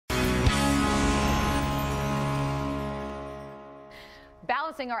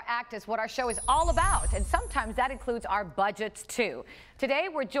Balancing our act is what our show is all about, and sometimes that includes our budgets too. Today,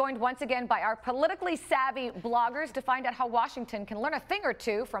 we're joined once again by our politically savvy bloggers to find out how Washington can learn a thing or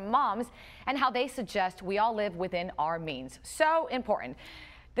two from moms and how they suggest we all live within our means. So important.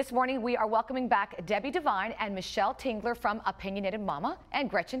 This morning, we are welcoming back Debbie Devine and Michelle Tingler from Opinionated Mama and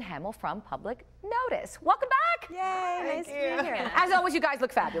Gretchen Hamill from Public Notice. Welcome back. Yay, nice to be here. As always, you guys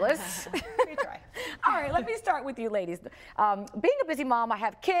look fabulous. We try. All right, let me start with you ladies. Being a busy mom, I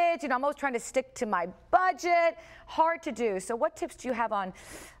have kids, I'm always trying to stick to my budget. Hard to do. So what tips do you have on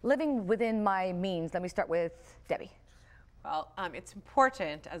living within my means? Let me start with Debbie. Well, it's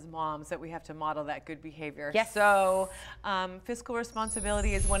important as moms that we have to model that good behavior. Yes. So fiscal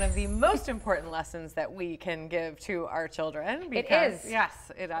responsibility is one of the most important lessons that we can give to our children. Because, it is.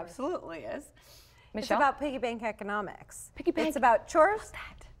 Yes, it absolutely is. Michelle? It's about piggy bank economics. Piggy bank. It's about chores,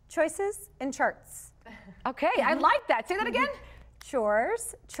 choices, and charts. Okay, I like that. Say that again.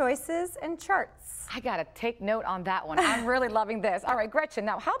 Chores, choices, and charts. I gotta take note on that one. I'm really loving this. All right, Gretchen,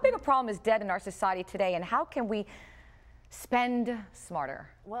 now how big a problem is debt in our society today, and how can we spend smarter?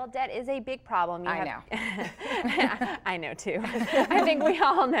 Well, debt is a big problem. I know. I know too. I think we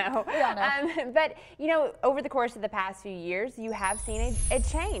all know. We all know. But, you know, over the course of the past few years, you have seen a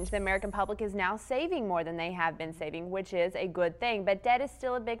change. The American public is now saving more than they have been saving, which is a good thing. But debt is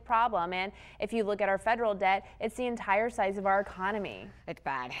still a big problem. And if you look at our federal debt, it's the entire size of our economy. It's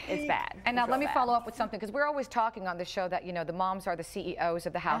bad. It's bad. And now It's let real me bad. follow up with something, because we're always talking on the show that, you know, the moms are the CEOs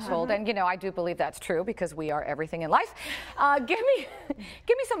of the household. And, you know, I do believe that's true because we are everything in life.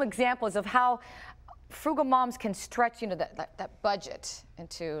 Give me some examples of how frugal moms can stretch, you know, that budget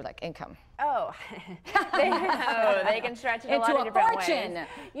into like income. Oh, they can stretch it a lot Into of a different fortune. ways.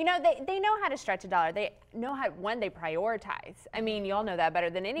 You know, they know how to stretch a dollar. They know how, when they prioritize. I mean, you all know that better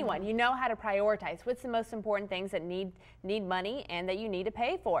than anyone. You know how to prioritize. What's the most important things that need money and that you need to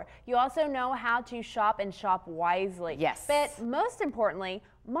pay for? You also know how to shop and shop wisely. Yes. But most importantly,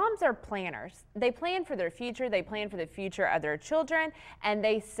 moms are planners. They plan for their future. They plan for the future of their children, and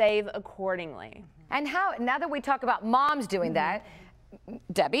they save accordingly. And how, now that we talk about moms doing that,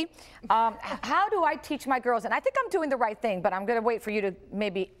 Debbie, how do I teach my girls, and I think I'm doing the right thing, but I'm going to wait for you to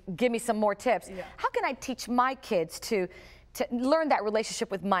maybe give me some more tips. Yeah. How can I teach my kids to learn that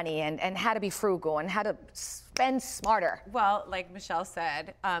relationship with money and how to be frugal and how to spend smarter? Well, like Michelle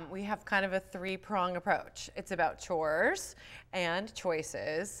said, we have kind of a three-prong approach. It's about chores and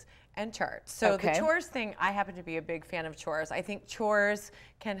choices and charts. So Okay. the chores thing, I happen to be a big fan of chores. I think chores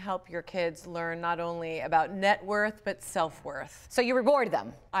can help your kids learn not only about net worth, but self-worth. So you reward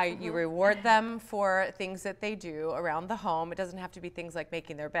them. You reward them for things that they do around the home. It doesn't have to be things like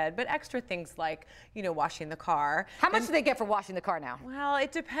making their bed, but extra things like, you know, washing the car. How much do they get for washing the car now? Well,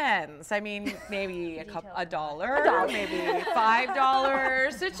 it depends. I mean, maybe a dollar, maybe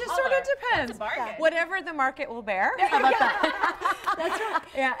 $5. It just sort of depends. Whatever the market will bear. How about that? That's right.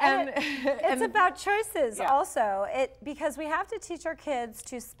 Yeah, It's about choices also. Because we have to teach our kids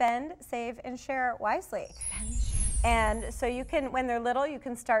to spend, save, and share wisely. And so you can, when they're little, you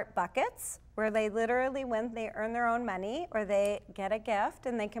can start buckets where they literally, when they earn their own money or they get a gift,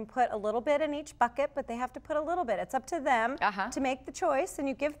 and they can put a little bit in each bucket, but they have to put a little bit. It's up to them to make the choice, and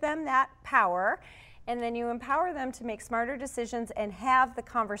you give them that power. And then you empower them to make smarter decisions and have the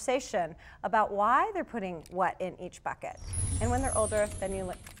conversation about why they're putting what in each bucket. And when they're older, then you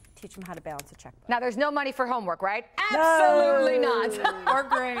teach them how to balance a checkbook. Now, there's no money for homework, right? Absolutely not. or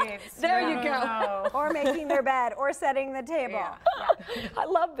grades. There you go. Or making their bed, or setting the table. Yeah. I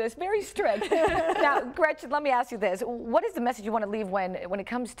love this. Very strict. Now, Gretchen, let me ask you this. What is the message you want to leave when it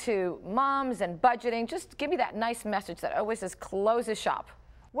comes to moms and budgeting? Just give me that nice message that always says close the shop.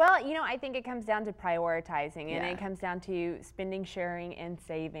 Well, you know, I think it comes down to prioritizing, and it comes down to spending, sharing, and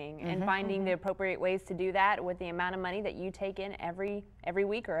saving, and finding the appropriate ways to do that with the amount of money that you take in every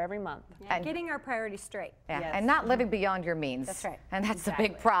week or every month. And getting our priorities straight. Yeah. And not living beyond your means. That's right. And that's the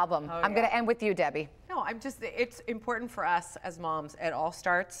big problem. I'm going to end with you, Debbie. No, it's important for us as moms. It all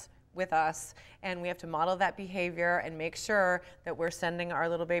starts with us, and we have to model that behavior and make sure that we're sending our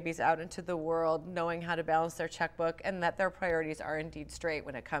little babies out into the world knowing how to balance their checkbook and that their priorities are indeed straight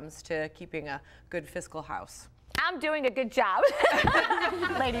when it comes to keeping a good fiscal house. I'm doing a good job.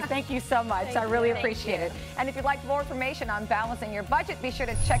 Ladies, thank you so much. I really appreciate it. And if you'd like more information on balancing your budget, be sure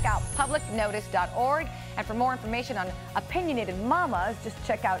to check out publicnotice.org. And for more information on opinionated mamas, just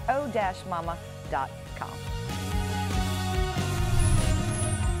check out o-mama.com.